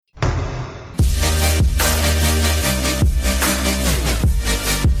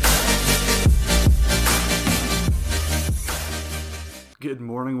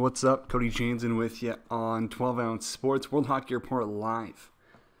morning. What's up? Cody Jansen with you on 12 Ounce Sports World Hockey Report Live.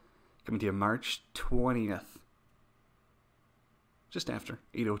 Coming to you March 20th. Just after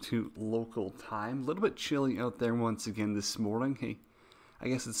 8:02 local time. A little bit chilly out there once again this morning. Hey, I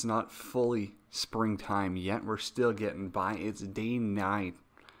guess it's not fully springtime yet. We're still getting by. It's day 9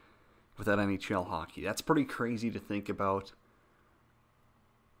 without NHL hockey. That's pretty crazy to think about.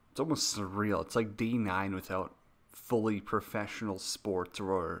 It's almost surreal. It's like day 9 without fully professional sports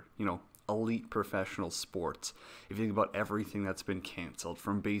or, elite professional sports. If you think about everything that's been canceled,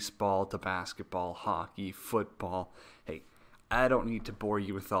 from baseball to basketball, hockey, football. Hey, I don't need to bore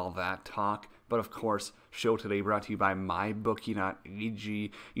you with all that talk, but of course, show today brought to you by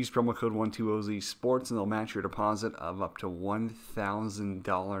MyBookie.ag. Use promo code 120ZSports and they'll match your deposit of up to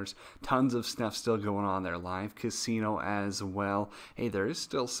 $1,000. Tons of stuff still going on there. Live casino as well. Hey, there is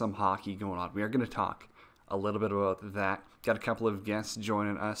still some hockey going on. We are going to talk a little bit about that. Got a couple of guests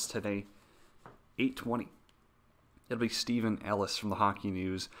joining us today. 8:20. It'll be Stephen Ellis from the Hockey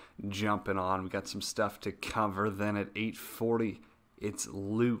News jumping on. We got some stuff to cover. Then at 8:40, it's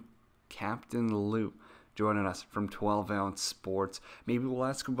Lou, Captain Lou, joining us from 12 Ounce Sports. Maybe we'll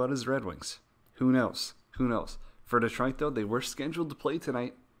ask him about his Red Wings. Who knows? For Detroit, though, they were scheduled to play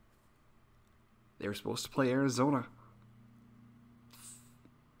tonight. They were supposed to play Arizona.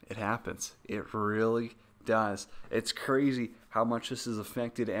 It happens. It really does. It's crazy how much this has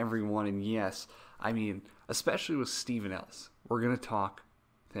affected everyone. And yes, especially with Stephen Ellis, we're going to talk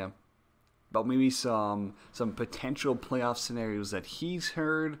to him about maybe some potential playoff scenarios that he's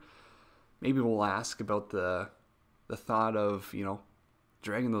heard. Maybe we'll ask about the thought of,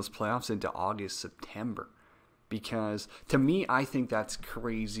 dragging those playoffs into August, September. Because to me, I think that's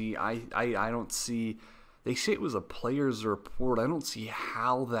crazy. I don't see... They say it was a player's report. I don't see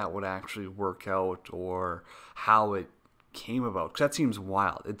how that would actually work out or how it came about. Because that seems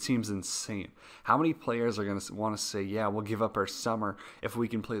wild. It seems insane. How many players are going to want to say, yeah, we'll give up our summer if we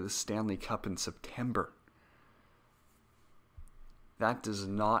can play the Stanley Cup in September? That does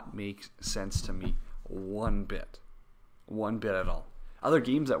not make sense to me one bit. One bit at all. Other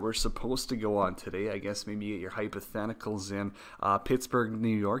games that were supposed to go on today, I guess maybe you get your hypotheticals in. Pittsburgh,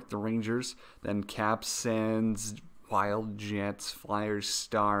 New York, the Rangers. Then Caps, Sens, Wild, Jets, Flyers,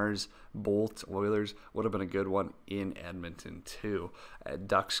 Stars, Bolts, Oilers. Would have been a good one in Edmonton too.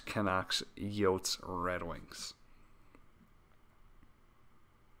 Ducks, Canucks, Yotes, Red Wings.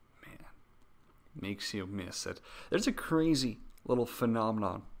 Man, makes you miss it. There's a crazy little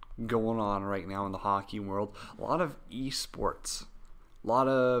phenomenon going on right now in the hockey world. A lot of esports. A lot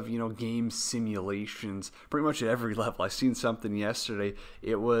of, game simulations, pretty much at every level. I seen something yesterday.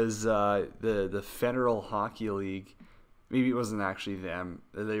 It was the Federal Hockey League. Maybe it wasn't actually them.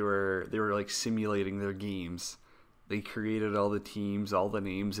 They were like simulating their games. They created all the teams, all the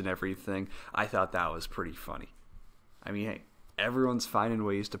names and everything. I thought that was pretty funny. Hey, everyone's finding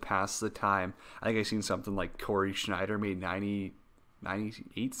ways to pass the time. I think I seen something like Corey Schneider made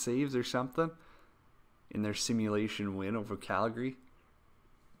 98 saves or something in their simulation win over Calgary.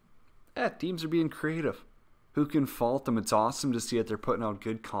 Teams are being creative. Who can fault them? It's awesome to see that they're putting out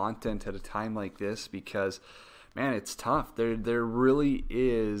good content at a time like this because, man, it's tough. There really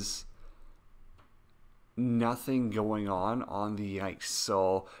is nothing going on the ice.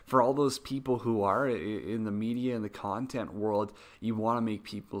 So for all those people who are in the media and the content world, you want to make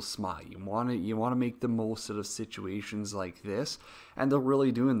people smile. You want to make the most out of situations like this, and they're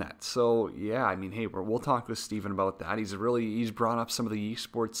really doing that. So yeah, hey, we'll talk with Stephen about that. He's brought up some of the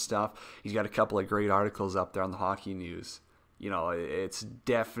esports stuff. He's got a couple of great articles up there on the Hockey News. It's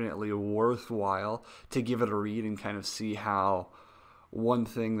definitely worthwhile to give it a read and kind of see how one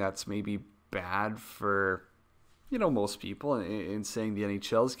thing that's maybe bad for, most people in saying the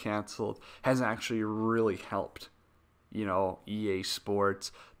NHL's canceled has actually really helped, EA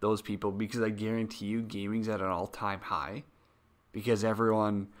Sports, those people, because I guarantee you gaming's at an all-time high because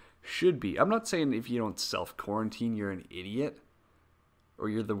everyone should be. I'm not saying if you don't self-quarantine, you're an idiot or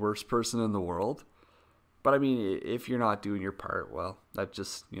you're the worst person in the world. But if you're not doing your part, well, that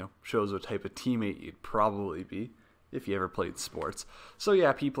just, shows what type of teammate you'd probably be if you ever played sports. So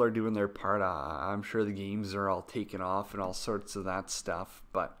yeah, people are doing their part. I'm sure the games are all taken off and all sorts of that stuff.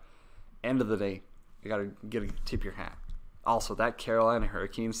 But end of the day, you gotta tip your hat. Also, that Carolina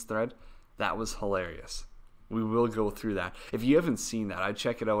Hurricanes thread, that was hilarious. We will go through that. If you haven't seen that, I'd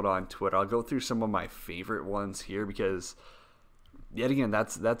check it out on Twitter. I'll go through some of my favorite ones here because, yet again,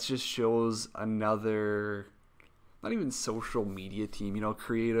 that just shows another, not even social media team,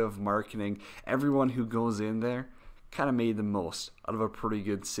 creative marketing. Everyone who goes in there kind of made the most out of a pretty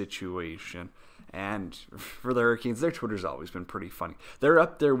good situation. And for the Hurricanes, their Twitter's always been pretty funny. They're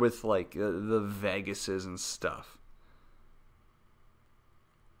up there with like the Vegases and stuff.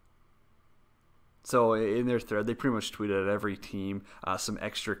 So in their thread, they pretty much tweeted at every team some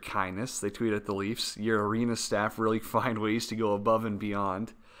extra kindness. They tweeted at the Leafs, your arena staff really find ways to go above and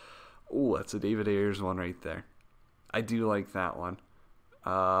beyond. Oh, that's a David Ayers one right there. I do like that one.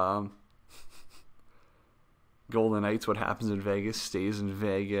 Golden Knights, what happens in Vegas stays in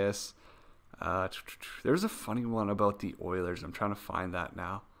Vegas. There's a funny one about the Oilers. I'm trying to find that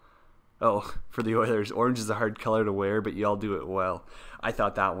now. Oh, for the Oilers, orange is a hard color to wear, but y'all do it well. I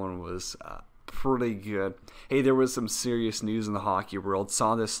thought that one was pretty good. Hey, there was some serious news in the hockey world.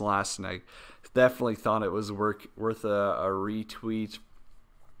 Saw this last night. Definitely thought it was worth a retweet.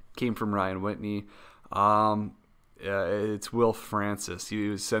 Came from Ryan Whitney. It's Will Francis.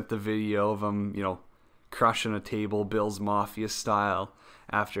 He sent the video of him, crushing a table, Bills Mafia style,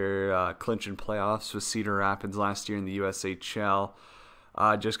 after clinching playoffs with Cedar Rapids last year in the USHL.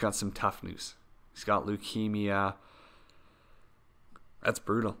 Just got some tough news. He's got leukemia. That's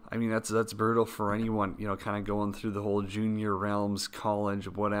brutal. I mean, that's brutal for anyone, kind of going through the whole junior realms, college,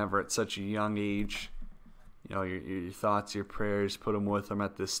 whatever, at such a young age. Your thoughts, your prayers, put him with him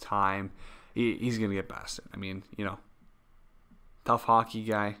at this time. He's going to get past it. I mean, tough hockey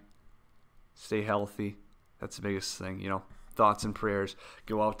guy. Stay healthy. That's the biggest thing, Thoughts and prayers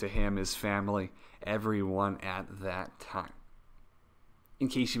go out to him, his family, everyone at that time. In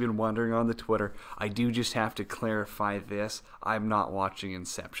case you've been wondering on the Twitter, I do just have to clarify this. I'm not watching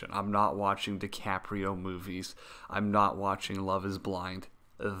Inception. I'm not watching DiCaprio movies. I'm not watching Love is Blind.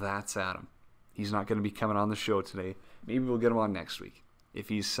 That's Adam. He's not going to be coming on the show today. Maybe we'll get him on next week if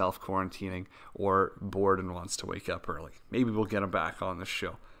he's self-quarantining or bored and wants to wake up early. Maybe we'll get him back on the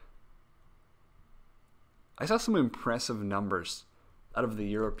show. I saw some impressive numbers out of the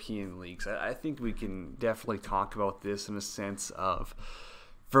European leagues. I think we can definitely talk about this in a sense of,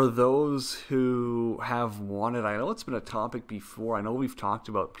 for those who have wanted, I know it's been a topic before, I know we've talked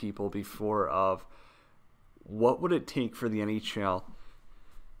about people before of what would it take for the NHL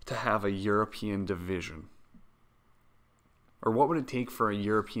to have a European division? Or what would it take for a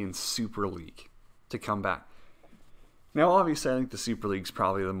European Super League to come back? Now, obviously, I think the Super League's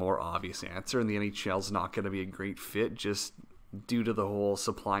probably the more obvious answer, and the NHL's not going to be a great fit just due to the whole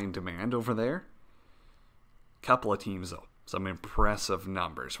supply and demand over there. Couple of teams, though. Some impressive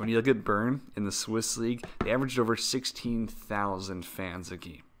numbers. When you look at Bern in the Swiss League, they averaged over 16,000 fans a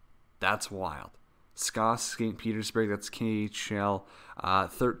game. That's wild. SKA St. Petersburg, that's KHL,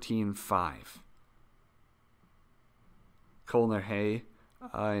 13.5. Kölner Hay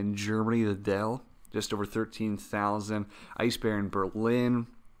in Germany, the Dell, just over 13,000. Ice Bear in Berlin,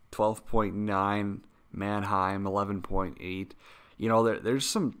 12.9. Mannheim, 11.8. There's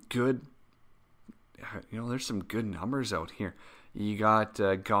some good, there's some good numbers out here. You got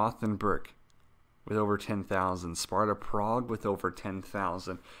Gothenburg with over 10,000. Sparta Prague with over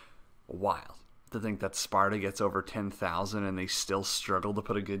 10,000. Wild to think that Sparta gets over 10,000 and they still struggle to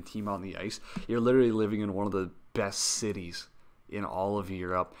put a good team on the ice. You're literally living in one of the best cities in all of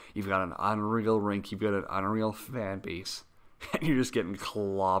Europe. You've got an unreal rink. You've got an unreal fan base. And you're just getting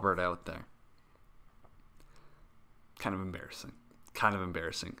clobbered out there. Kind of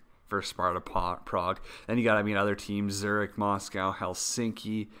embarrassing for Sparta Prague. Then you got, other teams, Zurich, Moscow,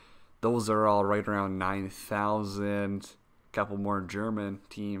 Helsinki. Those are all right around 9,000. A couple more German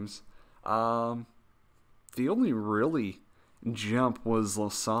teams. The only really jump was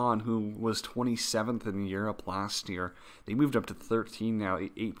Lausanne, who was 27th in Europe last year. They moved up to 13 now,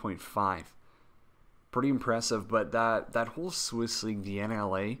 8.5. Pretty impressive, but that whole Swiss league, the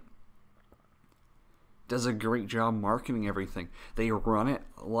NLA, does a great job marketing everything. They run it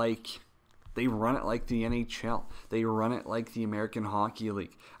like the NHL. They run it like the American Hockey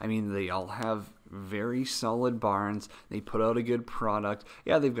League. They all have very solid barns. They put out a good product.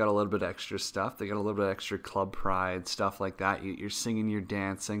 Yeah, they've got a little bit extra stuff. They got a little bit extra club pride, stuff like that. You're singing, you're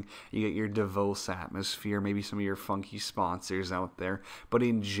dancing. You get your Davos atmosphere, maybe some of your funky sponsors out there. But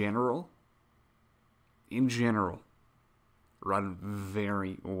in general, run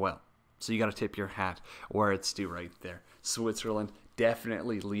very well. So you got to tip your hat where it's due right there. Switzerland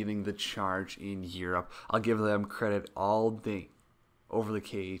definitely leading the charge in Europe. I'll give them credit all day over the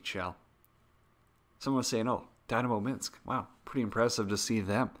KHL. Someone saying, oh, Dynamo Minsk. Wow, pretty impressive to see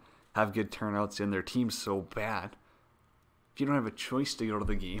them have good turnouts in their team so bad. If you don't have a choice to go to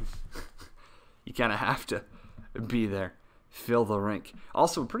the game, you kind of have to be there. Fill the rink.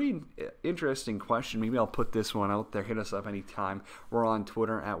 Also, pretty interesting question. Maybe I'll put this one out there. Hit us up anytime. We're on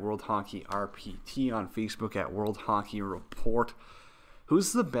Twitter at World Hockey RPT, on Facebook at World Hockey Report.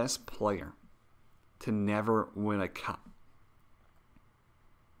 Who's the best player to never win a cup.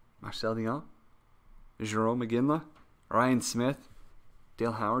 Marcel Dionne, Jarome Iginla, Ryan Smith,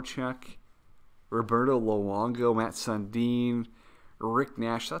 Dale Hawerchuk, Roberto Luongo, Matt Sundin, Rick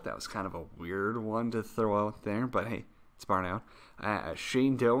Nash. Thought that was kind of a weird one to throw out there, but hey, it's bar now.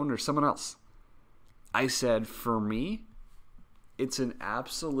 Shane Doan or someone else. I said, for me, it's an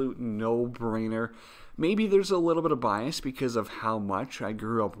absolute no-brainer. Maybe there's a little bit of bias because of how much I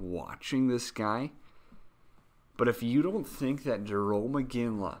grew up watching this guy. But if you don't think that Jarome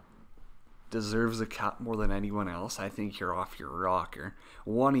Iginla deserves a cup more than anyone else, I think you're off your rocker.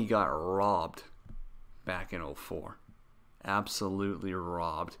 One, he got robbed back in 2004. Absolutely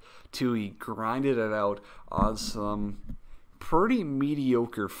robbed. Two, he grinded it out on some pretty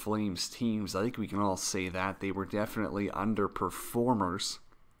mediocre Flames teams. I think we can all say that. They were definitely underperformers.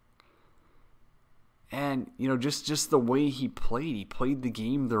 And, you know, just the way he played the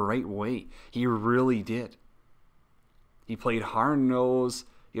game the right way. He really did. He played hard-nosed.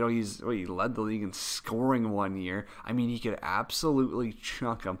 You know, he led the league in scoring one year. I mean, he could absolutely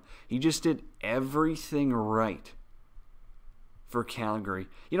chuck him. He just did everything right for Calgary.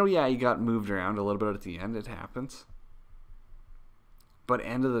 You know, yeah, he got moved around a little bit at the end. It happens. But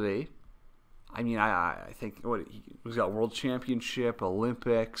end of the day, I mean, I think he's got World Championship,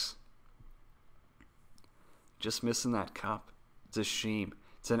 Olympics. Just missing that cup. It's a shame.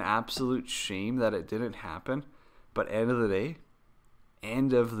 It's an absolute shame that it didn't happen. But end of the day,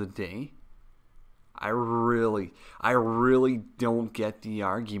 I really don't get the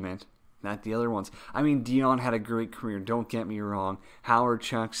argument that the other ones. I mean, Dionne had a great career. Don't get me wrong.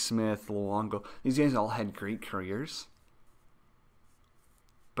 Hawerchuk, Smith, Luongo. These guys all had great careers.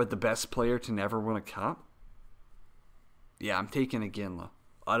 But the best player to never win a cup? Yeah, I'm taking Iginla.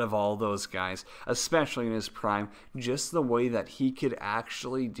 Out of all those guys, especially in his prime, just the way that he could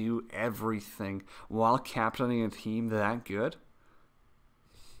actually do everything while captaining a team that good.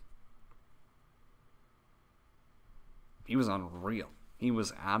 He was unreal. He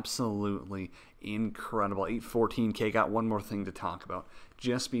was absolutely incredible. 8:14K, got one more thing to talk about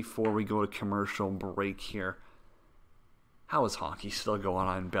just before we go to commercial break here. How is hockey still going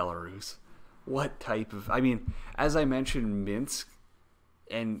on in Belarus? What type of... I mean, as I mentioned, Minsk,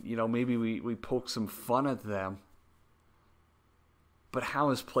 and, you know, maybe we poke some fun at them, but how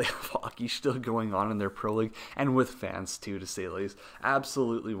is playoff hockey still going on in their pro league? And with fans, too, to say the least.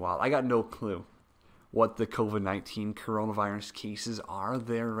 Absolutely wild. I got no clue what the COVID-19 coronavirus cases are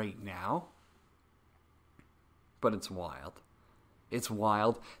there right now, but it's wild. It's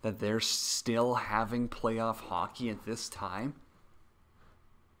wild that they're still having playoff hockey at this time.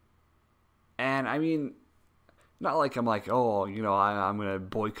 And, I mean... Not like I'm like, oh, you know, I'm going to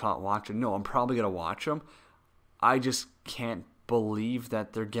boycott watching. No, I'm probably going to watch them. I just can't believe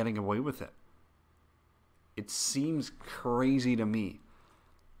that they're getting away with it. It seems crazy to me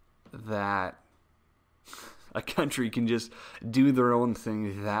that a country can just do their own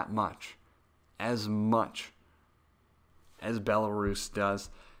thing that much as Belarus does.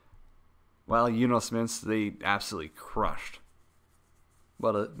 Well, Yunus Minsk, they absolutely crushed.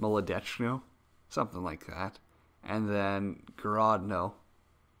 What, Molodechno? Something like that. And then Grodno.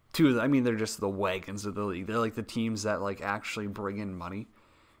 I mean, they're just the wagons of the league. They're like the teams that like actually bring in money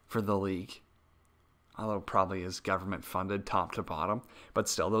for the league. Although probably is government funded top to bottom. But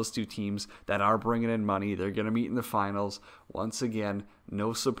still, those two teams that are bringing in money, they're going to meet in the finals. Once again,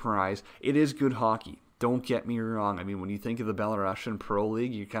 no surprise. It is good hockey. Don't get me wrong. I mean, when you think of the Belarusian Pro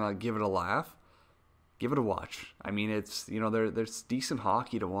League, you kind of give it a laugh. Give it a watch. I mean, it's, you know, there's decent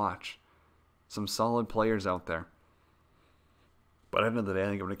hockey to watch. Some solid players out there. But at the end of the day, I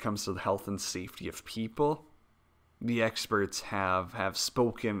think when it comes to the health and safety of people, the experts have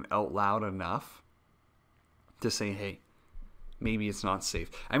spoken out loud enough to say, hey, maybe it's not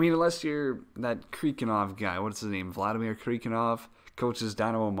safe. I mean, unless you're that Krikinov guy. What's his name? Vladimir Krikinov. Coaches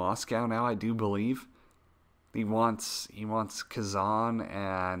Dynamo Moscow now, I do believe. He wants Kazan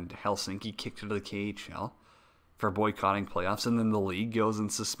and Helsinki kicked into the KHL for boycotting playoffs, and then the league goes and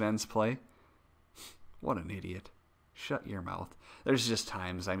suspends play. What an idiot. Shut your mouth. There's just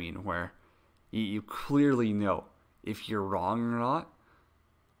times, I mean, where you clearly know if you're wrong or not,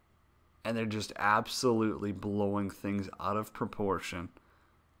 and they're just absolutely blowing things out of proportion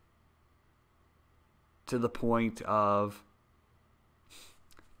to the point of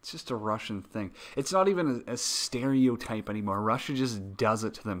it's just a Russian thing. It's not even a stereotype anymore. Russia just does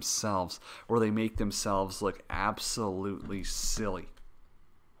it to themselves, where they make themselves look absolutely silly.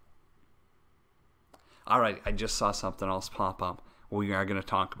 All right, I just saw something else pop up. we are going to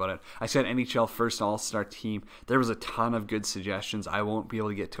talk about it. I said NHL first all-star team. There was a ton of good suggestions. I won't be able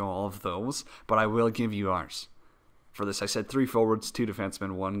to get to all of those, but I will give you ours. For this, I said 3 forwards, 2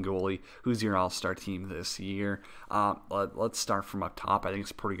 defensemen, 1 goalie. Who's your all-star team this year? Let's start from up top. I think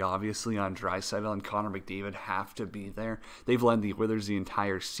it's pretty obvious Leon Draisaitl and Connor McDavid have to be there. They've led the Oilers the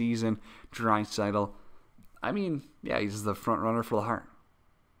entire season. Draisaitl, I mean, yeah, he's the front runner for the Hart.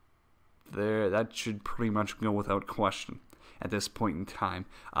 That should pretty much go without question at this point in time.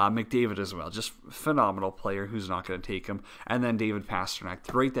 McDavid as well, just phenomenal player. Who's not going to take him? And then David Pastrnak.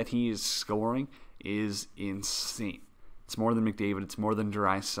 The rate that he is scoring is insane. It's more than McDavid. It's more than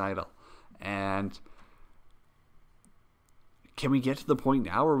Draisaitl. And can we get to the point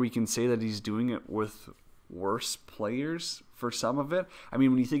now where we can say that he's doing it with worse players for some of it? I mean,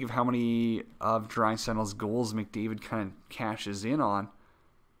 when you think of how many of Draisaitl's goals McDavid kind of cashes in on,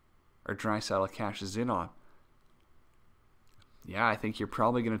 or Draisaitl cashes in on, yeah, I think you're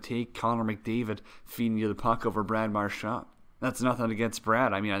probably going to take Connor McDavid feeding you the puck over Brad Marchand. That's nothing against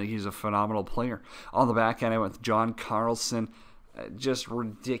Brad. I mean, I think he's a phenomenal player. On the back end, I went with John Carlson. Just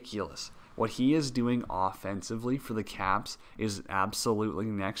ridiculous. What he is doing offensively for the Caps is absolutely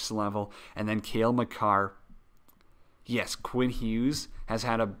next level. And then Cale Makar. Yes, Quinn Hughes has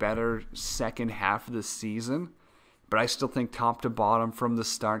had a better second half of the season, but I still think top to bottom from the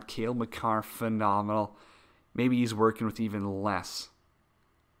start, Cale Makar, phenomenal. Maybe he's working with even less.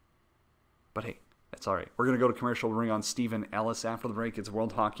 But hey, that's all right. We're going to go to commercial. We'll bring on Stephen Ellis after the break. It's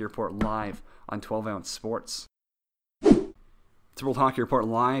World Hockey Report live on 12 Ounce Sports. It's World Hockey Report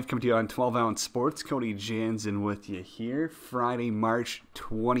live, coming to you on 12 Ounce Sports. Cody Jansen with you here. Friday, March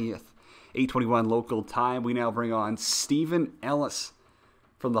 20th, 8:21 local time. We now bring on Stephen Ellis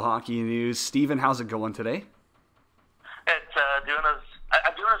from the Hockey News. Stephen, how's it going today? It's I'm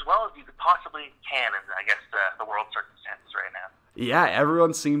doing as well as you possibly can in, I guess, the world circumstances right now. Yeah,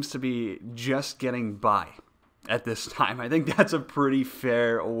 everyone seems to be just getting by at this time. I think that's a pretty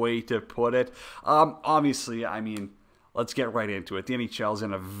fair way to put it. Obviously, I mean, let's get right into it. The NHL's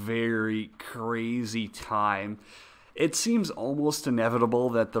in a very crazy time. It seems almost inevitable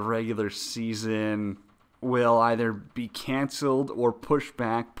that the regular season will either be canceled or pushed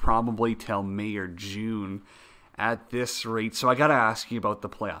back probably till May or June at this rate. So I got to ask you about the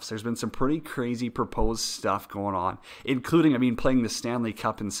playoffs. There's been some pretty crazy proposed stuff going on, including, playing the Stanley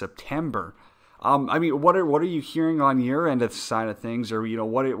Cup in September. What are you hearing on your end of the side of things, or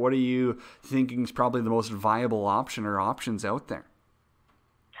what are you thinking is probably the most viable option or options out there?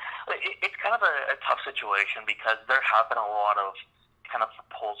 It's kind of a tough situation because there have been a lot of kind of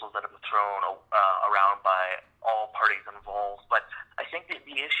proposals that have been thrown around by all parties involved, but I think that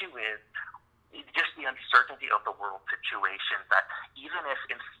the issue is just the uncertainty of the world situation, that even if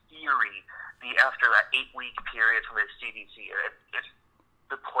in theory, after that 8-week period from the CDC, if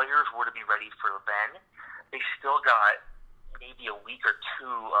the players were to be ready for then, they still got maybe a week or 2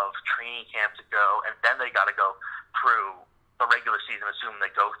 of training camp to go, and then they got to go through the regular season, assuming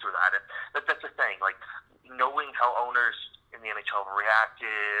they go through that. And that's the thing, like, knowing how owners in the NHL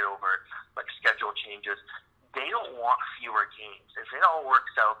reacted over schedule changes, they don't want fewer games. If it all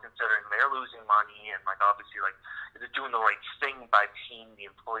works out, considering they're losing money and obviously they're doing the right thing by paying the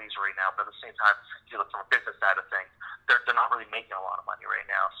employees right now, but at the same time, if you look from a business side of things, they're not really making a lot of money right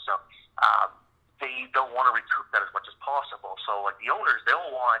now. So they don't want to recoup that as much as possible. So the owners, they'll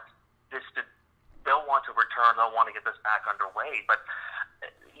want to return, they'll want to get this back underway. But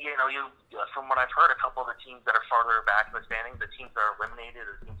from what I've heard, a couple of the teams that are farther back in the standings, the teams that are eliminated,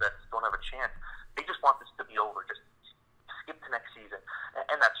 the teams that don't have a chance, they just want this to be over. Just skip to next season,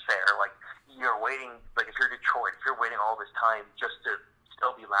 and that's fair. You're waiting. If you're Detroit, if you're waiting all this time just to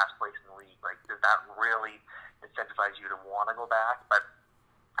still be last place in the league, does that really incentivize you to want to go back? But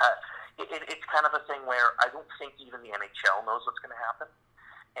it's kind of a thing where I don't think even the NHL knows what's going to happen,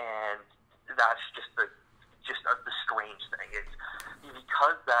 and that's just the strange thing. It's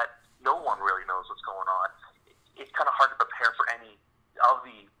because that no one really knows what's going on. It's kind of hard to prepare for any of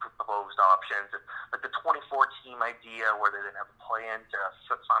the proposed options. Like the 24-team idea where they didn't have a play-in to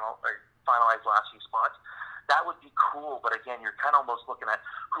finalize the last few spots, that would be cool, but again, you're kind of almost looking at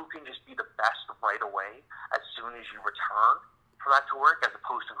who can just be the best right away as soon as you return for that to work, as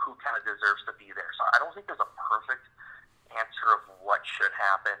opposed to who kind of deserves to be there. So I don't think there's a perfect answer of what should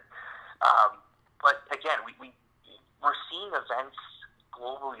happen. But again, we're seeing events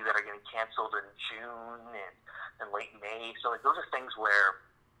globally that are getting canceled in June and late May. So those are things where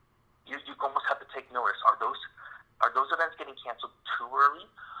you almost have to take notice. Are those events getting canceled too early?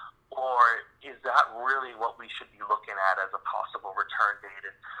 Or is that really what we should be looking at as a possible return date?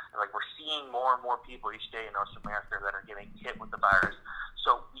 And we're seeing more and more people each day in North America that are getting hit with the virus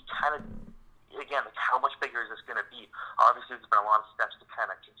hockey, obviously there's been a lot of steps to kind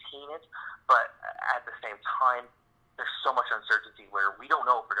of contain it, but at the same time, there's so much uncertainty where we don't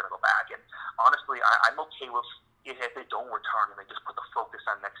know if we're going to go back. And honestly, I'm okay with if they don't return and they just put the focus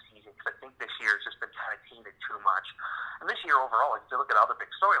on next season, because I think this year has just been kind of tainted too much. And this year overall, if you look at other big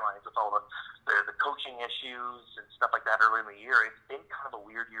storylines with all the coaching issues and stuff like that early in the year, it's been kind of a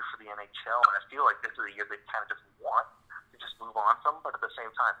weird year for the NHL. And I feel like this is a year they kind of just want to just move on from, but at the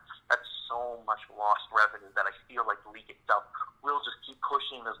same time, that's so much lost revenue that I feel like the league itself will just keep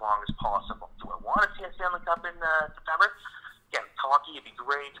pushing as long as possible. Do I want to see a Stanley Cup in September? Again, hockey, it'd be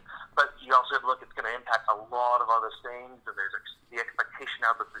great, but you also have to look, it's going to impact a lot of other things, and there's the expectation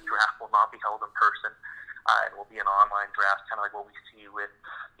now that the draft will not be held in person. It will be an online draft, kind of like what we see with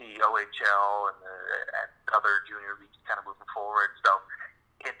the OHL and other junior leagues kind of moving forward. So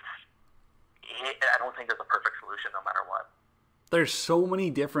I don't think there's a perfect solution no matter what. There's so many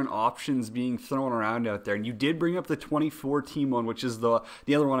different options being thrown around out there. And you did bring up the 24-team one, which is the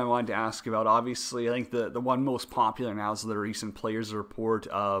other one I wanted to ask about. Obviously, I think the one most popular now is the recent Players Report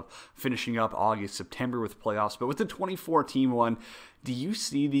of finishing up August, September with playoffs. But with the 24-team one, do you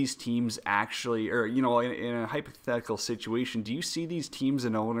see these teams actually, or, you know, in a hypothetical situation, do you see these teams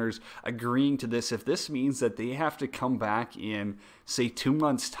and owners agreeing to this if this means that they have to come back in, say, 2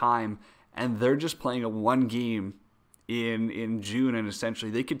 months' time, and they're just playing a one game in June, and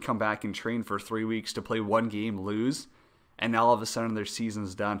essentially they could come back and train for 3 weeks to play one game, lose, and now all of a sudden their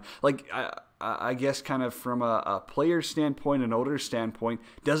season's done? Like, I guess kind of from a player standpoint, an owner standpoint,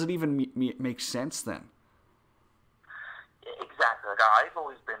 does it even make sense then? Exactly. Like, I've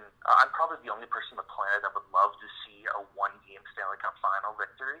always been, I'm probably the only person on the planet that would love to see a one-game Stanley Cup final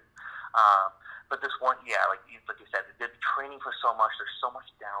victory. But this one, like you said, they've been training for so much. There's so much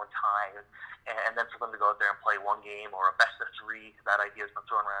downtime, and then for them to go out there and play one game or a best of three, that idea has been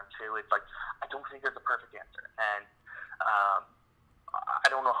thrown around too. It's like, I don't think there's a perfect answer, and I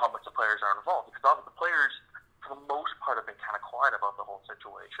don't know how much the players are involved, because all of the players, for the most part, have been kind of quiet about the whole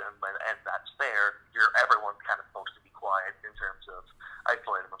situation, and that's fair. Everyone's kind of supposed to be quiet in terms of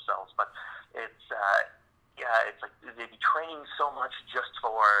isolating themselves, but it's it's like they'd be training so much just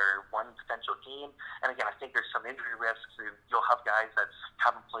for one potential game. And again, I think there's some injury risks. You'll have guys that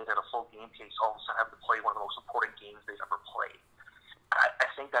haven't played at a full game pace all of a sudden have to play one of the most important games they've ever played. I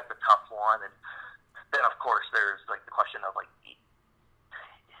think that's a tough one. And then, of course, there's like the question of like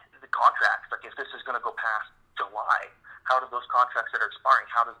the contracts. Like, if this is going to go past July, how do those contracts that are expiring,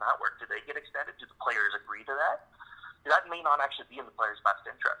 how does that work? Do they get extended? Do the players agree to that? That may not actually be in the players' best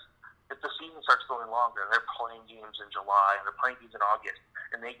interest. If the season starts going longer and they're playing games in July and they're playing games in August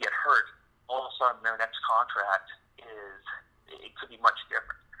and they get hurt, all of a sudden their next contract it could be much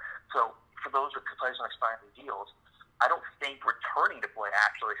different. So for those with players on expiring deals, I don't think returning to play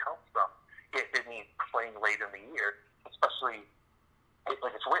actually helps them if it means playing late in the year, especially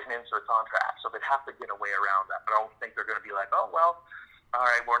like it's written into the contract. So they'd have to get a way around that. But I don't think they're going to be like, oh, well, all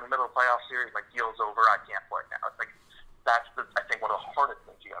right, we're in the middle of the playoff series, my deal's over, I can't play now. It's like, that's I think one of the hardest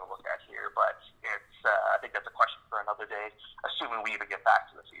things you got to look at here, but it's I think that's a question for another day, assuming we even get back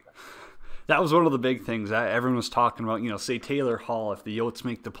to the season. That was one of the big things that everyone was talking about. You know, say Taylor Hall, if the Yotes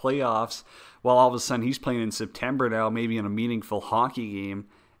make the playoffs, well, all of a sudden he's playing in September now, maybe in a meaningful hockey game,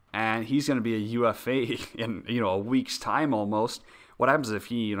 and he's going to be a UFA in, you know, a week's time almost. What happens if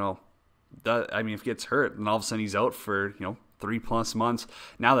he, if he gets hurt and all of a sudden he's out for, 3+ months?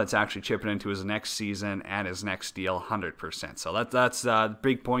 Now that's actually chipping into his next season and his next deal 100%. So that's a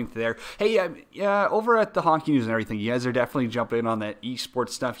big point there. Hey, over at the Hockey News and everything, you guys are definitely jumping in on that esports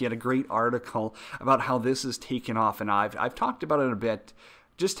stuff. You had a great article about how this is taken off, and I've talked about it a bit.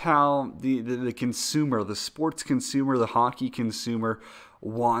 Just how the consumer, the sports consumer, the hockey consumer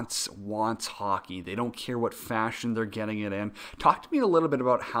wants hockey. They don't care what fashion they're getting it in. Talk to me a little bit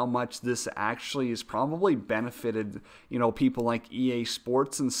about how much this actually has probably benefited, people like EA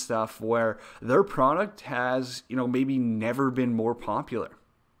Sports and stuff, where their product has, maybe never been more popular.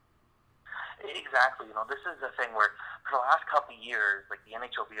 Exactly. This is the thing where for the last couple of years, like the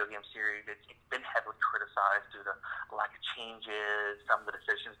NHL video game series, it's been heavily criticized due to lack of changes, some of the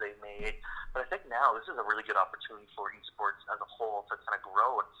decisions they've made. But I think now this is a really good opportunity for esports as a whole to kind of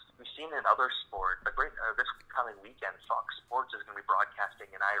grow. And we've seen in other sports, this coming weekend, Fox Sports is going to be broadcasting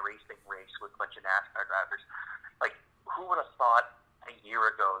an iRacing race with a bunch of NASCAR drivers. Like, who would have thought a year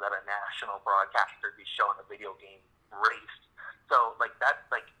ago that a national broadcaster would be showing a video game race? So,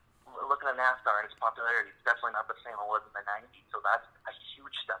 looking at NASCAR and its popularity, it's definitely not the same it was in the 90s. So that's a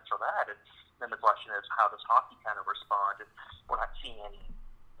huge step for that. And then the question is, how does hockey kind of respond? And we're not seeing any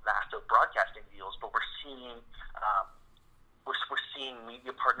massive broadcasting deals, but we're seeing media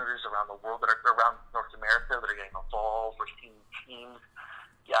partners partners around the world, that are around North America, that are getting involved. We're seeing teams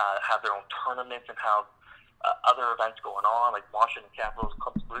have their own tournaments and have other events going on, like Washington Capitals,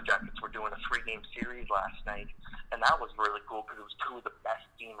 Columbus Blue Jackets were doing a 3-game series last night, and that was really cool because it was two of the best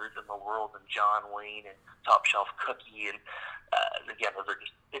gamers in the world, and John Wayne and Top Shelf Cookie, and again,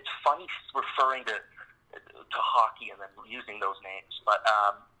 it's funny referring to hockey and then using those names, but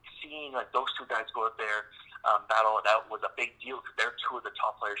seeing like those two guys go out there, battle it out was a big deal because they're two of the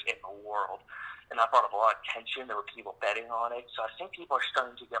top players in the world, and that brought up a lot of attention. There were people betting on it, so I think people are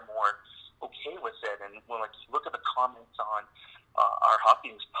starting to get more okay with it. And when like you look at the comments on our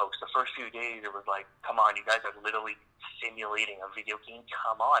Hockey News post, the first few days it was like, come on, you guys are literally simulating a video game,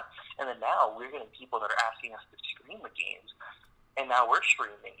 come on. And then now we're getting people that are asking us to stream the games, and now we're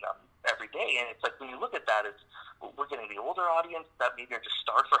streaming them every day. And it's like, when you look at that, it's, we're getting the older audience that maybe are just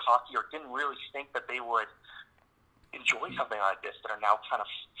starved for hockey or didn't really think that they would enjoy something like this, that are now kind of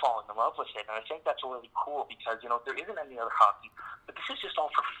falling in love with it. And I think that's really cool because, you know, there isn't any other hockey, but this is just all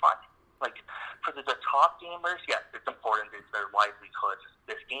for fun. Like, for the top gamers, yes, it's important, it's their livelihood,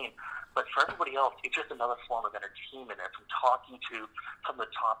 this game. But for everybody else, it's just another form of entertainment. And from talking to some of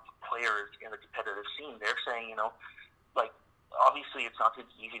the top players in the competitive scene, they're saying, you know, like, obviously it's not going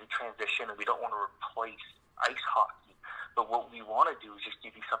to be easy to transition, and we don't want to replace ice hockey. But what we want to do is just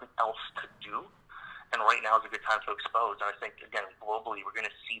give you something else to do. And right now is a good time to expose. And I think, again, globally, we're going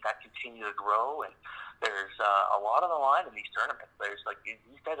to see that continue to grow. And there's a lot on the line in these tournaments. There's like,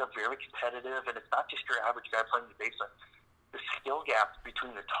 these guys are very competitive, and it's not just your average guy playing the basement. The skill gap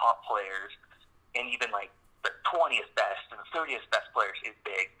between the top players and even like the 20th best and the 30th best players is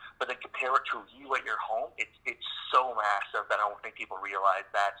big. But then compare it to you at your home, it's so massive that I don't think people realize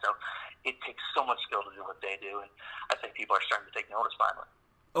that. So it takes so much skill to do what they do. And I think people are starting to take notice finally.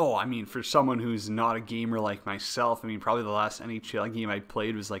 Oh, I mean, for someone who's not a gamer like myself, I mean, probably the last NHL game I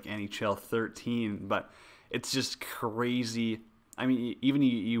played was like NHL 13, but it's just crazy. I mean, even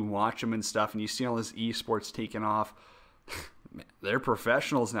you watch them and stuff, and you see all this esports taking off. They're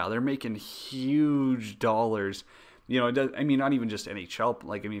professionals now. They're making huge dollars. You know, it does, I mean, not even just NHL.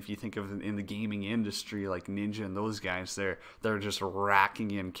 Like, I mean, if you think of in the gaming industry, like Ninja and those guys, they're just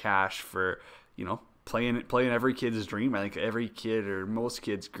racking in cash for, you know, playing every kid's dream. I think every kid or most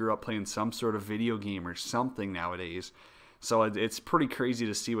kids grew up playing some sort of video game or something nowadays. So it's pretty crazy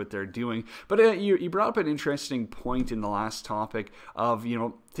to see what they're doing. But you brought up an interesting point in the last topic of, you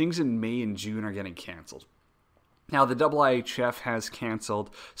know, things in May and June are getting canceled. Now, the IIHF has canceled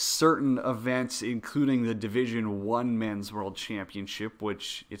certain events, including the Division 1 Men's World Championship,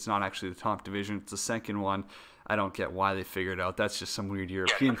 which it's not actually the top division, it's the second one. I don't get why they figured it out. That's just some weird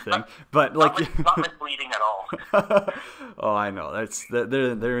European thing. But like, not misleading at all. Oh, I know.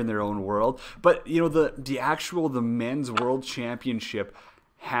 They're in their own world. But you know, the Men's World Championship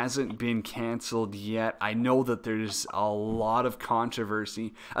hasn't been canceled yet. I know that there's a lot of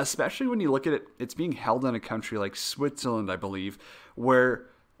controversy, especially when you look at it. It's being held in a country like Switzerland, I believe, where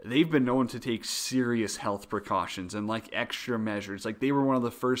they've been known to take serious health precautions and like extra measures. Like, they were one of the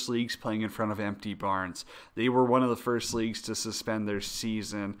first leagues playing in front of empty barns. They were one of the first leagues to suspend their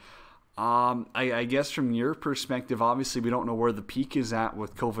season. I guess from your perspective, obviously we don't know where the peak is at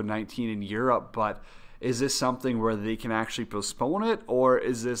with COVID-19 in Europe, but is this something where they can actually postpone it, or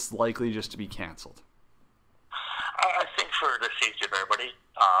is this likely just to be canceled? I think for the safety of everybody,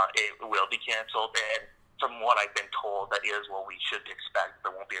 it will be canceled. And from what I've been told, that is what we should expect. There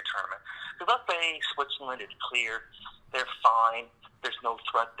won't be a tournament. Because let's say Switzerland is clear, they're fine, there's no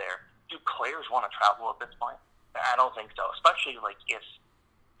threat there. Do players want to travel at this point? I don't think so, especially like if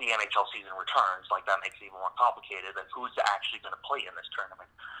the NHL season returns. Like, that makes it even more complicated than who's actually going to play in this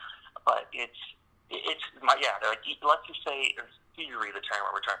tournament. But let's just say in theory the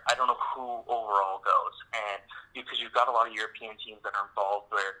tournament returns. I don't know who overall goes, and because you've got a lot of European teams that are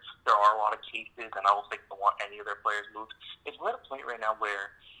involved where there are a lot of cases, and I don't think they want any of their players moved. It's we're at a point right now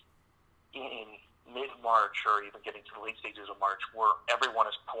where in mid-March or even getting to the late stages of March, where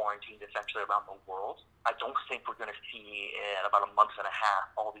everyone is quarantined essentially around the world. I don't think we're going to see in about a month and a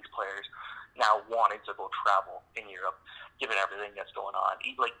half all these players now wanting to go travel in Europe, given everything that's going on.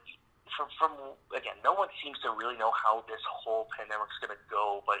 Like, from again, no one seems to really know how this whole pandemic's going to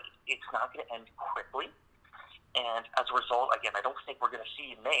go, but it's not going to end quickly. And as a result, again, I don't think we're going to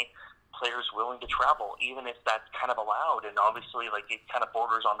see in May players willing to travel, even if that's kind of allowed. And obviously, like, it kind of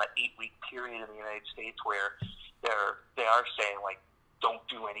borders on that 8-week period in the United States where they are saying, like, don't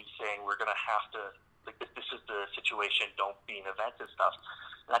do anything. We're going to have to, like, this is the situation. Don't be in events and stuff.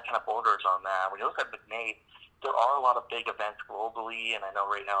 And that kind of borders on that. When you look at May, there are a lot of big events globally, and I know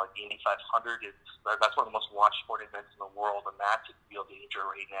right now like the Indy 500 that's one of the most watched sporting events in the world, and that's in real danger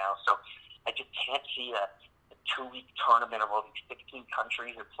right now. So I just can't see a 2-week tournament of all these 16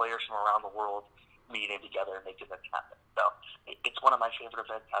 countries and players from around the world meeting together and making this happen. So it's one of my favorite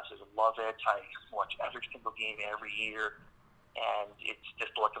events. I absolutely love it. I watch every single game every year, and it's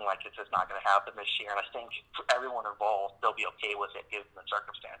just looking like it's just not going to happen this year. And I think for everyone involved, they'll be okay with it given the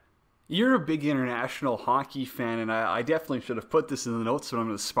circumstance. You're a big international hockey fan, and I definitely should have put this in the notes, but I'm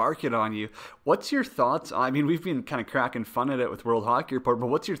going to spark it on you. What's your thoughts? I mean, we've been kind of cracking fun at it with World Hockey Report, but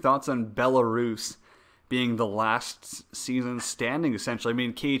what's your thoughts on Belarus being the last season standing, essentially? I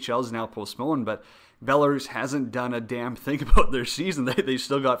mean, KHL is now postponed, but Belarus hasn't done a damn thing about their season. They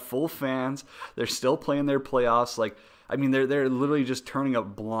still got full fans. They're still playing their playoffs. Like, I mean, they're literally just turning a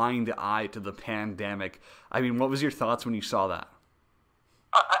blind eye to the pandemic. I mean, what was your thoughts when you saw that?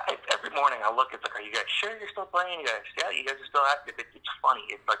 Every morning I look, it's like, are you guys sure you're still playing? You guys, yeah, you guys are still active. It's funny.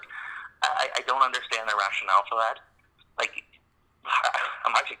 It's like, I don't understand the rationale for that. Like,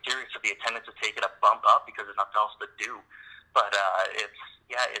 I'm actually curious if the attendance is taking a bump up because there's nothing else to do. But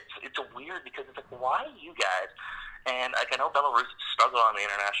it's a weird, because it's like, why you guys? And like, I know Belarus struggled on the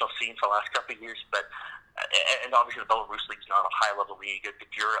international scene for the last couple of years, but and obviously the Belarus league's not a high level league.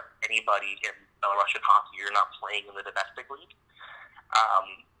 If you're anybody in Belarusian hockey, you're not playing in the domestic league.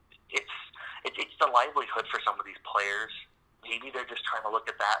 It's the livelihood for some of these players. Maybe they're just trying to look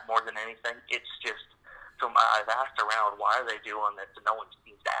at that more than anything. It's just, so I've asked around, why are they doing this, and no one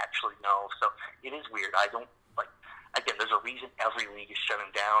seems to actually know. So it is weird. I don't, like, again, there's a reason every league is shutting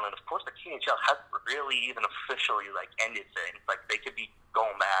down, and of course the KHL hasn't really even officially, like, ended things. Like, they could be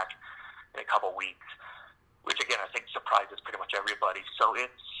going back in a couple weeks, which again I think surprises pretty much everybody. So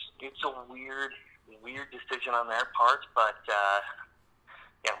it's a weird decision on their part, but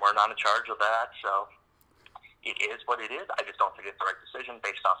yeah, we're not in charge of that, so it is what it is. I just don't think it's the right decision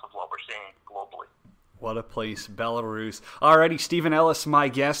based off of what we're seeing globally. What a place, Belarus. Alrighty, Stephen Ellis, my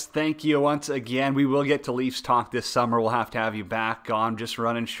guest. Thank you once again. We will get to Leafs talk this summer. We'll have to have you back on, just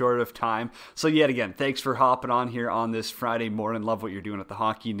running short of time. So yet again, thanks for hopping on here on this Friday morning. Love what you're doing at the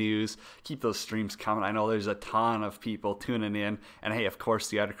Hockey News. Keep those streams coming. I know there's a ton of people tuning in. And hey, of course,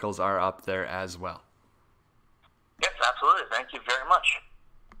 the articles are up there as well. Yes, absolutely. Thank you very much.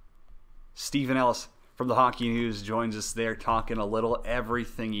 Stephen Ellis from the Hockey News joins us there, talking a little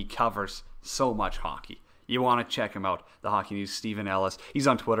everything. He covers so much hockey. You want to check him out, the Hockey News, Stephen Ellis. He's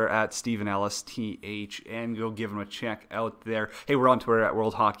on Twitter at Stephen Ellis THN. Go give him a check out there. Hey, we're on Twitter at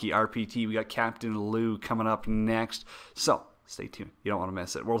World Hockey RPT. We got Captain Lou coming up next, so stay tuned. You don't want to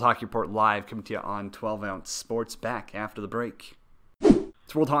miss it. World Hockey Report live coming to you on 12 Ounce Sports, back after the break.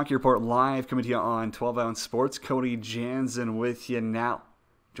 It's World Hockey Report live coming to you on 12 Ounce Sports. Cody Jansen with you now,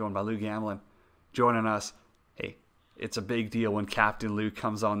 joined by Lou Gamlin. Joining us, hey, it's a big deal when Captain Lou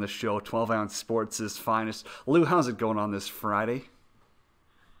comes on the show. 12 Ounce Sports' finest. Lou, how's it going on this Friday?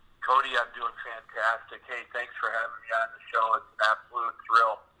 Cody, I'm doing fantastic. Hey, thanks for having me on the show. It's an absolute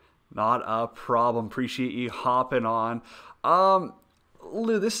thrill. Not a problem. Appreciate you hopping on.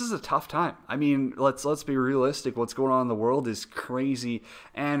 Lou, this is a tough time. I mean, let's be realistic. What's going on in the world is crazy,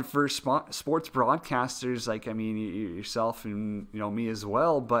 and for sports broadcasters, like, I mean, yourself and me as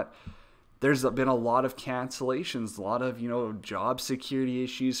well, but there's been a lot of cancellations, a lot of job security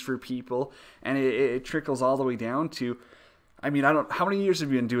issues for people, and it trickles all the way down to, I mean, how many years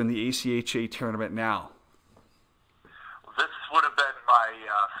have you been doing the ACHA tournament now? This would have been my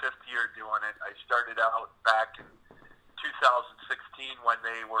fifth year doing it. I started out back in 2016 when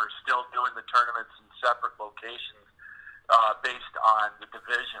they were still doing the tournaments in separate locations based on the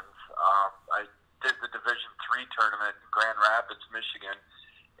divisions. I did the Division III tournament in Grand Rapids, Michigan,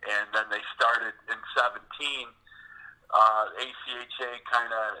 and then they started in 17. ACHA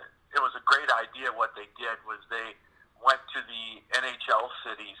it was a great idea. What they did was they went to the NHL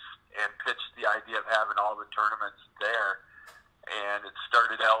cities and pitched the idea of having all the tournaments there, and it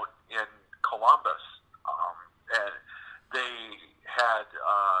started out in Columbus. And they had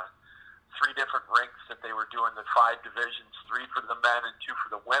 3 different rinks that they were doing the 5 divisions, 3 for the men and 2 for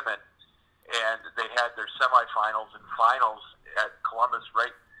the women. And they had their semifinals and finals at Columbus. Right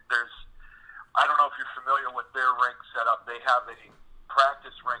I don't know if you're familiar with their rink setup. They have a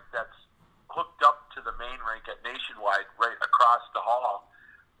practice rink that's hooked up to the main rink at Nationwide, right across the hall.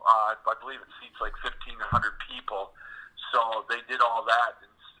 I believe it seats like 1,500 people. So they did all that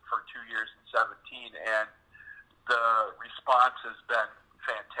for 2 years in 17, and the response has been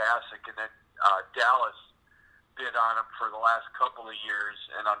fantastic. And then Dallas bid on them for the last couple of years,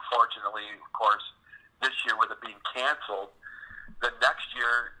 and unfortunately, of course, this year with it being canceled, the next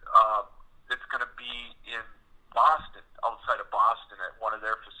year it's going to be in Boston, outside of Boston, at one of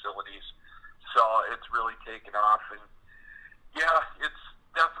their facilities. So it's really taken off, and yeah, it's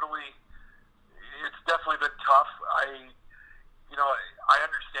definitely been tough. I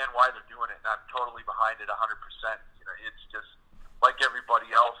understand why they're doing it, and I'm totally behind it 100%. It's just like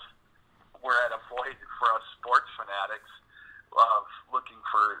everybody else, we're at a void for us sports fanatics of looking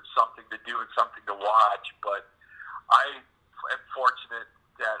for something to do and something to watch. But I am fortunate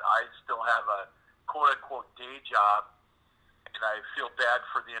that I still have a quote-unquote day job, and I feel bad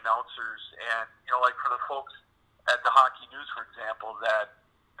for the announcers and, like for the folks at the Hockey News, for example, that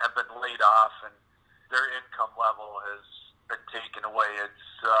have been laid off and their income level has been taken away.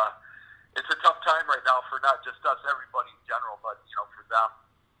 It's a tough time right now for not just us, everybody in general, but, for them,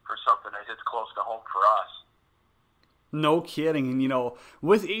 for something that hits close to home for us. No kidding. And,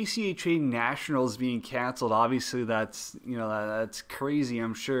 with ACHA Nationals being canceled, obviously that's crazy.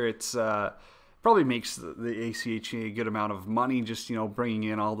 I'm sure it's probably makes the ACHA a good amount of money, just, bringing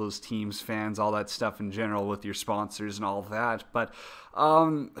in all those teams, fans, all that stuff in general with your sponsors and all that. But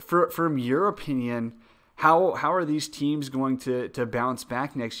from your opinion, how are these teams going to bounce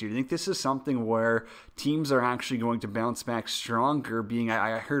back next year? Do you think this is something where teams are actually going to bounce back stronger?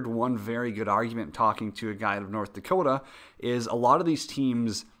 I heard one very good argument talking to a guy out of North Dakota is a lot of these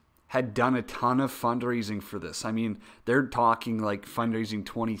teams had done a ton of fundraising for this. I mean, they're talking like fundraising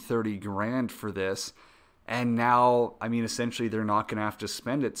 20, 30 grand for this. And now, essentially they're not going to have to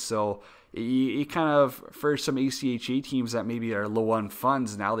spend it. So you kind of, for some ACHA teams that maybe are low on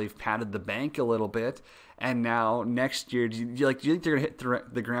funds, now they've padded the bank a little bit. And now next year, do you think they're going to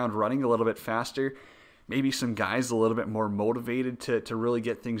hit the ground running a little bit faster? Maybe some guys a little bit more motivated to really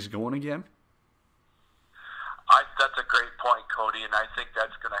get things going again? That's a great point, Cody, and I think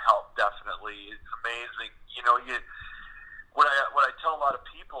that's going to help definitely. It's amazing. What I tell a lot of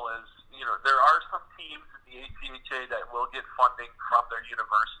people is, there are some teams in the ACHA that will get funding from their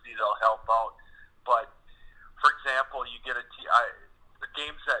university that'll help out. But, for example, you get the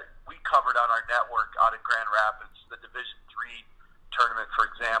games that we covered on our network out of Grand Rapids, the Division III tournament, for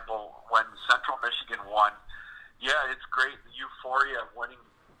example, when Central Michigan won. Yeah, it's great, the euphoria of winning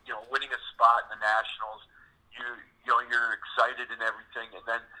a spot in the Nationals. You're excited and everything, and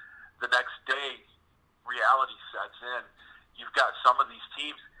then the next day, reality sets in. You've got some of these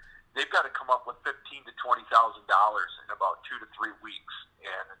teams; they've got to come up with $15,000 to $20,000 in about 2 to 3 weeks,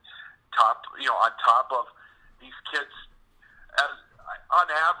 and on top of these kids, as on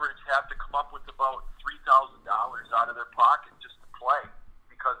average, have to come up with about $3,000 out of their pocket just to play,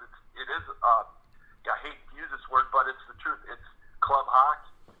 because it is. I hate to use this word, but it's the truth. It's club hockey.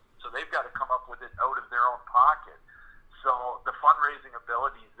 So they've got to come up with it out of their own pocket. So the fundraising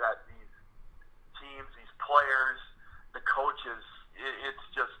abilities that these teams, these players, the coaches, it's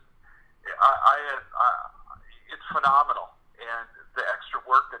just, it's phenomenal. And the extra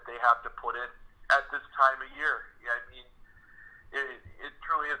work that they have to put in at this time of year. It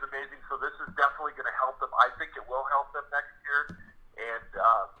truly is amazing. So this is definitely going to help them. I think it will help them next year. And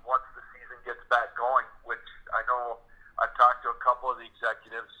once the season gets back going, which I know I've talked to a couple of the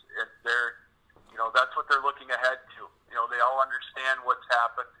executives, and they're, that's what they're looking ahead to. They all understand what's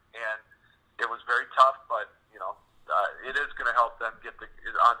happened, and it was very tough, but, it is going to help them get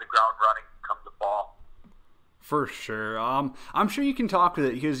on the ground running come the fall. For sure. I'm sure you can talk with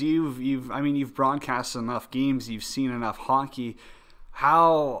it because you've broadcasted enough games, you've seen enough hockey.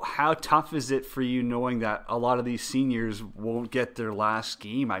 How tough is it for you knowing that a lot of these seniors won't get their last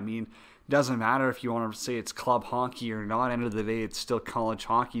game? Doesn't matter if you want to say it's club hockey or not. End of the day, it's still college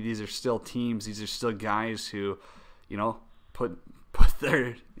hockey. These are still teams. These are still guys who, put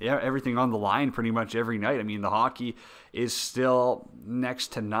their everything on the line pretty much every night. The hockey is still next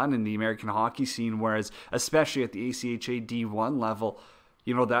to none in the American hockey scene. Whereas, especially at the ACHA D1 level,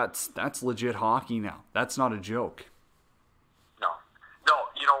 that's legit hockey now. That's not a joke. No.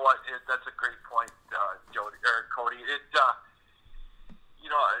 You know what? That's a great point, Cody.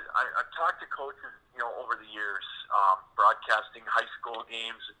 I've talked to coaches, over the years, broadcasting high school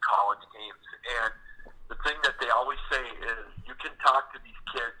games and college games, and the thing that they always say is you can talk to these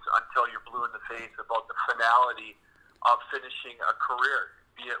kids until you're blue in the face about the finality of finishing a career,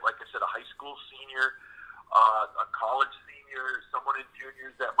 be it, like I said, a high school senior, a college senior, someone in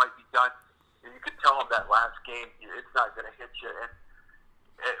juniors that might be done. And you can tell them that last game, it's not going to hit you.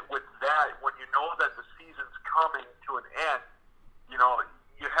 And with that, when you know that the season's coming to an end,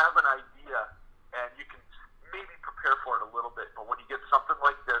 you have an idea and you can maybe prepare for it a little bit. But when you get something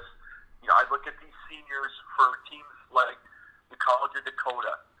like this, I look at these seniors for teams like the College of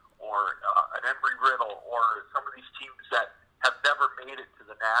Dakota or an Embry-Riddle or some of these teams that have never made it to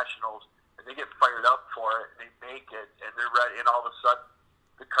the Nationals, and they get fired up for it, and they make it, and they're ready, and all of a sudden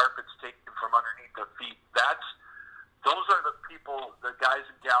the carpet's taken from underneath their feet. Those are the people, the guys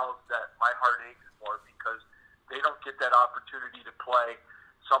and gals that my heart aches for, because they don't get that opportunity to play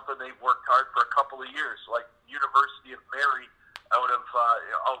something they've worked hard for a couple of years, like University of Mary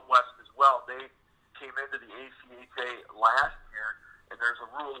out west as well. They came into the ACHA last year, and there's a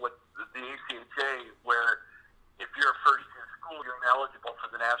rule with the ACHA where if you're a first-year school, you're ineligible for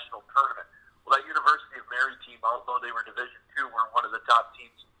the national tournament. Well, that University of Mary team, although they were Division II, were one of the top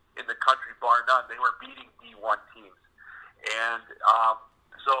teams in the country, bar none. They were beating D1 teams. And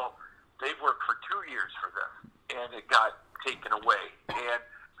so they've worked for 2 years for this, and it got taken away. And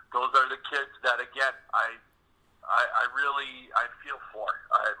those are the kids that, again, I feel for.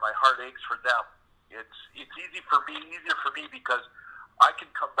 My heart aches for them. It's easier for me because I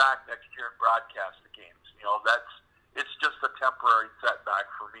can come back next year and broadcast the games. It's just a temporary setback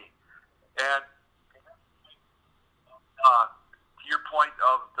for me. And to your point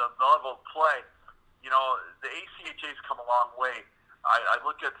of the level of play, the ACHA's come a long way. I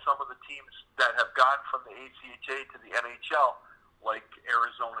look at some of the teams that have gone from the ACHA to the NHL, like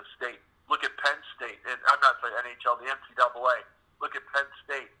Arizona State. Look at Penn State. And I'm not saying NHL, the NCAA. Look at Penn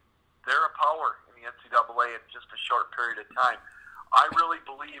State. They're a power in the NCAA in just a short period of time. I really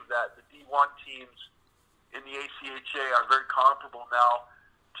believe that the D1 teams in the ACHA are very comparable now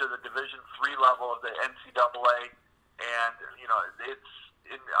to the Division III level of the NCAA, and it's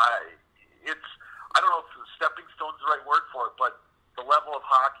I don't know if the stepping stone's the right word for it, but the level of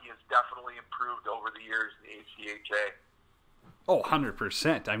hockey has definitely improved over the years in the ACHA. Oh,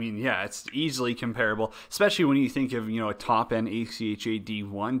 100%. I mean, yeah, it's easily comparable, especially when you think of, a top-end ACHA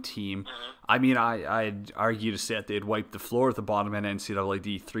D1 team. Mm-hmm. I mean, I'd argue to say that they'd wipe the floor with the bottom-end NCAA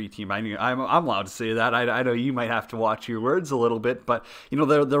D3 team. I mean, I'm allowed to say that. I know you might have to watch your words a little bit, but,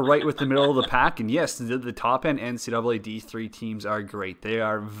 they're right with the middle of the pack. And yes, the top-end NCAA D3 teams are great. They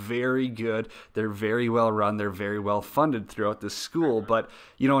are very good. They're very well run. They're very well funded throughout the school. But,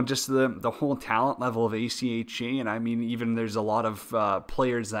 just the whole talent level of ACHA, and I mean, even there's a lot of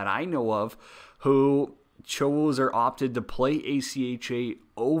players that I know of who chose or opted to play ACHA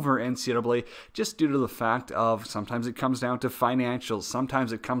over NCAA just due to the fact of sometimes it comes down to financials.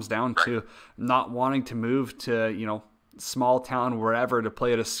 Sometimes it comes down to not wanting to move to, small town wherever to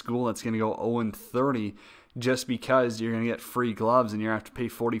play at a school that's going to go 0-30 just because you're going to get free gloves and you're going to have to pay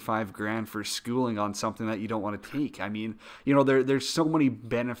 $45,000 for schooling on something that you don't want to take. I mean, there's so many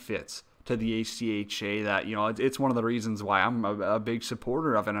benefits to the ACHA that, it's one of the reasons why I'm a big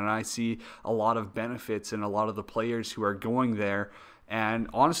supporter of it, and I see a lot of benefits in a lot of the players who are going there. And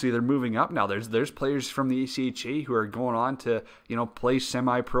honestly, they're moving up now. There's players from the ACHA who are going on to, play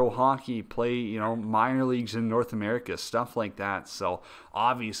semi-pro hockey, play, minor leagues in North America, stuff like that. So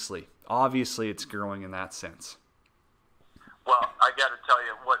obviously it's growing in that sense. Well, I got to tell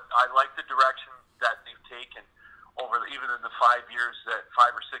you, what I like the direction that they've taken over even in the 5 or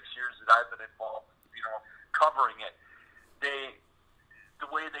 6 years that I've been involved, covering it. The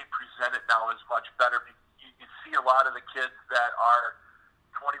way they present it now is much better. You see a lot of the kids that are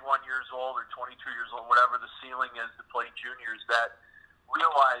 21 years old or 22 years old, whatever the ceiling is to play juniors, that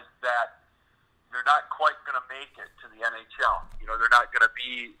realize that they're not quite going to make it to the NHL. They're not going to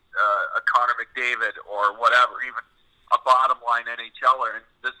be a Connor McDavid or whatever, even a bottom line NHLer. And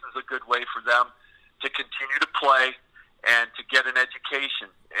this is a good way for them to continue to play and to get an education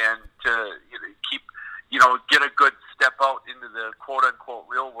and to keep, get a good step out into the quote-unquote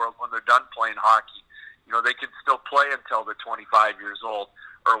real world when they're done playing hockey. They can still play until they're 25 years old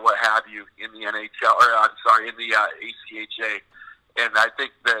or what have you in the NHL, in the ACHA. And I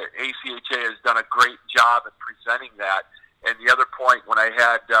think the ACHA has done a great job in presenting that. And the other point, when I've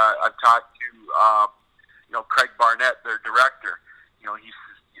talked to, Craig Barnett, their director, he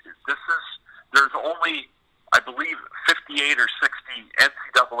says, there's only, I believe, 58 or 60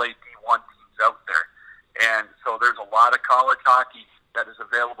 NCAA D1 teams out there. And so there's a lot of college hockey that is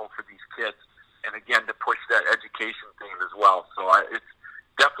available for these kids. And again, to push that education thing as well. So it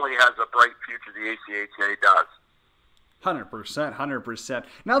definitely has a bright future, the ACHA does. 100%.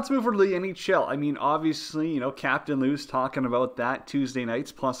 Now let's move over to the NHL. I mean, obviously, Captain Lou's talking about that Tuesday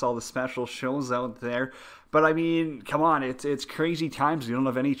nights, plus all the special shows out there. But I mean, come on, it's crazy times. We don't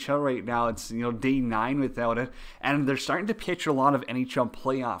have NHL right now. It's, day 9 without it. And they're starting to pitch a lot of NHL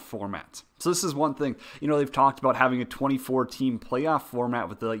playoff formats. So this is one thing. They've talked about having a 24-team playoff format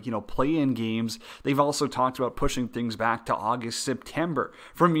with the, play-in games. They've also talked about pushing things back to August, September.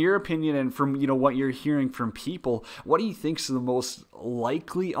 From your opinion and from, what you're hearing from people, what do you think is the most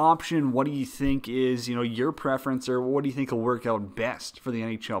likely option? What do you think is, your preference, or what do you think will work out best for the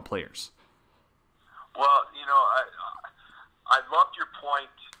NHL players? Well, I loved your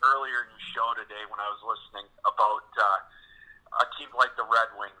point earlier in your show today when I was listening about a team like the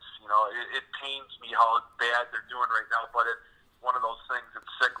Red Wings. It pains me how bad they're doing right now, but it's one of those things that's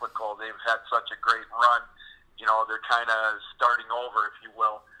cyclical. They've had such a great run. They're kind of starting over, if you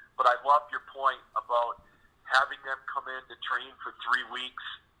will. But I love your point about having them come in to train for 3 weeks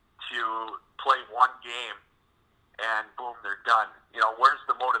to play one game, and boom, they're done. Where's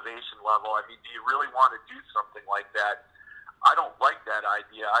the motivation level? I mean, do you really want to do something like that? I don't like that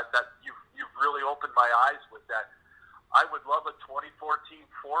idea. You've really opened my eyes with that. I would love a 24-team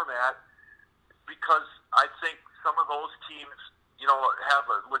format because I think some of those teams, have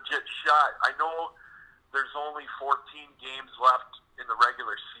a legit shot. I know there's only 14 games left in the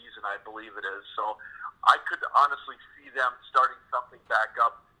regular season, I believe it is. So I could honestly see them starting something back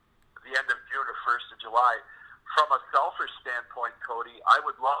up at the end of June or 1st of July. From a selfish standpoint, Cody, I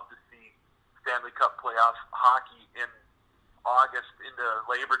would love to see Stanley Cup playoff hockey in August into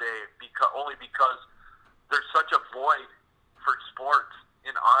Labor Day, only because there's such a void for sports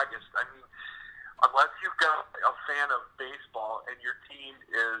in August. I mean, unless you've got a fan of baseball and your team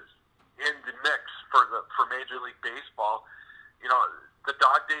is in the mix for Major League Baseball, the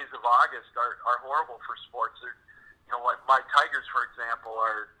dog days of August are horrible for sports. Like my Tigers, for example,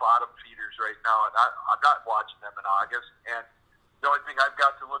 are bottom feeders right now, and I'm not watching them in August. And the only thing I've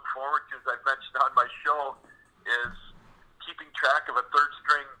got to look forward to, as I've mentioned on my show, is keeping track of a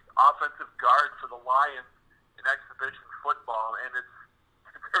third-string offensive guard for the Lions in exhibition football, and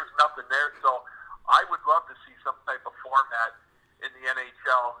there's nothing there. So I would love to see some type of format in the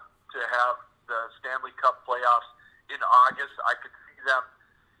NHL to have the Stanley Cup playoffs in August. I could see them,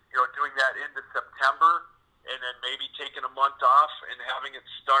 doing that into September, and then maybe taking a month off and having it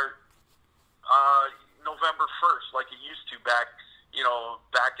start November 1st, like it used to back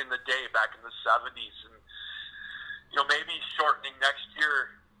in the day, back in the 70s, and maybe shortening next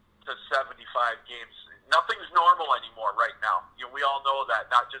year to 75 games. Nothing's normal anymore right now. We all know that,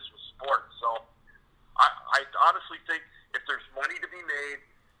 not just with sports. So I honestly think if there's money to be made,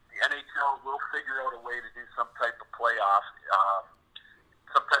 the NHL will figure out a way to do some type of playoff,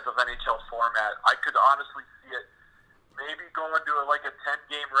 some type of NHL format. I could honestly see it maybe going to a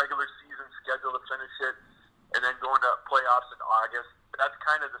 10-game regular season schedule to finish it, and then going to playoffs in August. That's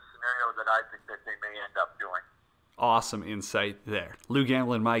kind of the scenario that I think that they may end up doing. Awesome insight there. Lou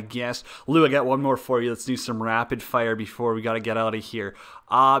Gamblin, my guest. Lou, I got one more for you. Let's do some rapid fire before we got to get out of here.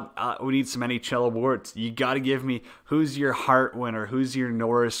 We need some NHL awards. You got to give me who's your Hart winner, who's your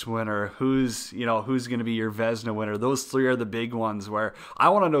Norris winner, who's going to be your Vezina winner. Those three are the big ones where I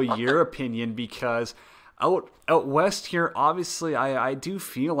want to know your opinion, because out west here, obviously, I do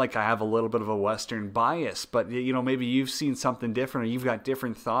feel like I have a little bit of a Western bias, but maybe you've seen something different or you've got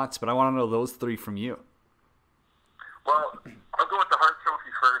different thoughts, but I want to know those three from you. Well, I'll go with the Hart Trophy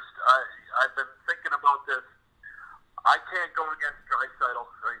first. I've been thinking about this. I can't go against Draisaitl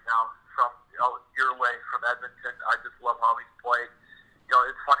right now from your way, from Edmonton. I just love how he's played.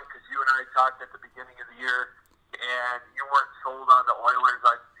 It's funny because you and I talked at the beginning of the year, and you weren't sold on the Oilers.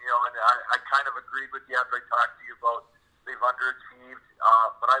 And I kind of agreed with you after I talked to you about they've underachieved.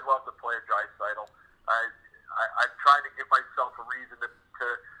 But I love the play of Draisaitl. I'm trying to give myself a reason to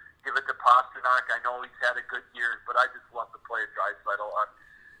give it to Pasternak. I know he's had a good year, but I just love the play of Draisaitl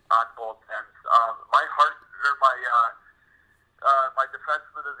on both ends. My heart, or my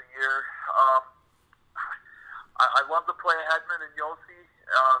defenseman of the year. I love the play of Hedman and Josi,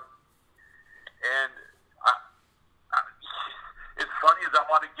 and it's funny as I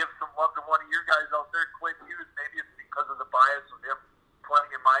want to give some love to one of your guys out there, Quinn Hughes. Maybe it's because of the bias of him playing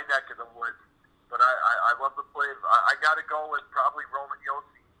in my neck of the woods, but I love the play. I got to go with probably Roman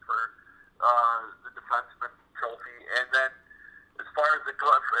Josi for the defenseman trophy. And then as far as the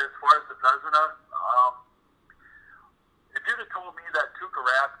Vezina, if you'd have told me that Tuukka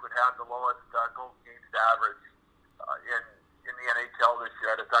Rask would have the lowest goal against average in the NHL this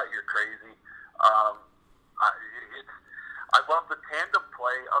year, I'd have thought you're crazy. I love the tandem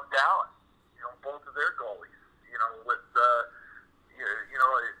play of Dallas. Both of their goalies.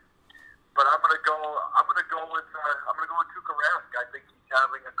 But I'm gonna go with Tuukka Rask. I think he's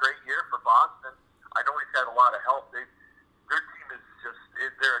having a great year for Boston. I know he's had a lot of help. Their team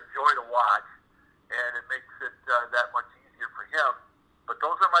they're a joy to watch, and it makes it that much easier for him. But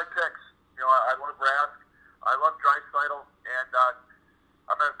those are my picks. I love Rask. I love Draisaitl, and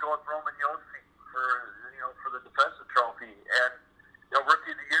I'm gonna go with Roman Josi for the defensive trophy. And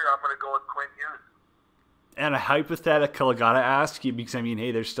rookie of the year, I'm gonna go with Quinn Hughes. And a hypothetical, I gotta ask you, because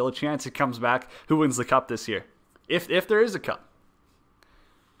hey, there's still a chance it comes back. Who wins the cup this year, if there is a cup?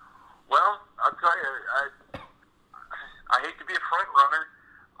 Well, I'll tell you, I hate to be a front runner.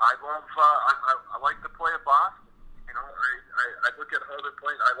 I love, I like to play at Boston. You know, I look at how they're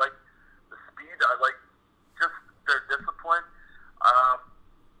playing. I like the speed. I like just their discipline.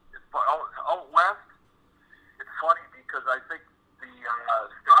 Out west, it's funny because I think the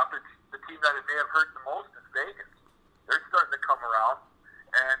stoppage, the team that it may have hurt the most is Vegas. They're starting to come around,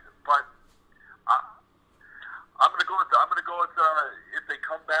 but I'm going to go with if they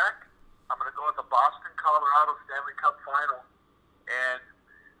come back, I'm going to go with the Boston Colorado Stanley Cup final, and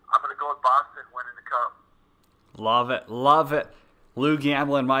I'm going to go with Boston winning the cup. Love it, love it. Lou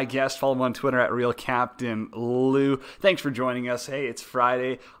Gamblin, my guest. Follow him on Twitter at RealCaptainLou. Thanks for joining us. Hey, it's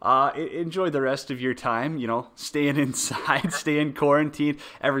Friday. Enjoy the rest of your time, you know, staying inside, stay in quarantine,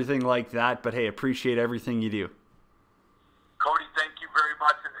 everything like that. But hey, appreciate everything you do. Cody, thank you very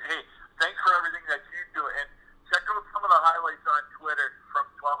much. And hey, thanks for everything that you do. And check out some of the highlights on Twitter from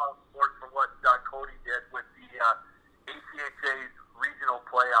 12 Ounce Sports for what Cody did with the ACHA's regional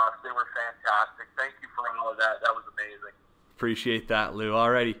playoffs. They were fantastic. Thank you for all of that. That was amazing. Appreciate that, Lou.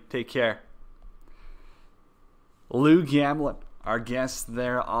 Alrighty, take care. Lou Gamblin, our guest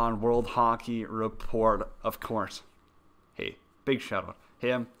there on World Hockey Report, of course. Hey, big shout out.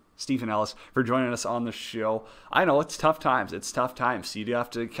 Him, Stephen Ellis, for joining us on the show. I know it's tough times. It's tough times. So you do have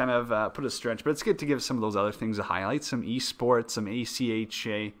to kind of put a stretch, but it's good to give some of those other things a highlight. Some esports, some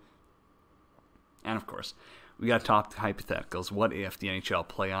ACHA, and of course, we got to talk hypotheticals. What if the NHL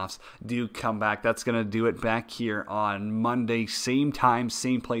playoffs do come back? That's going to do it back here on Monday. Same time,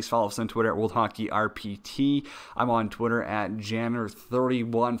 same place. Follow us on Twitter at World Hockey RPT. I'm on Twitter at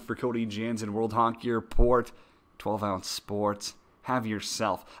Janner31 for Cody Jansen, World Hockey Report, 12 Ounce Sports. Have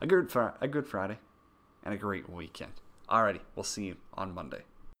yourself a good Friday and a great weekend. Alrighty, we'll see you on Monday.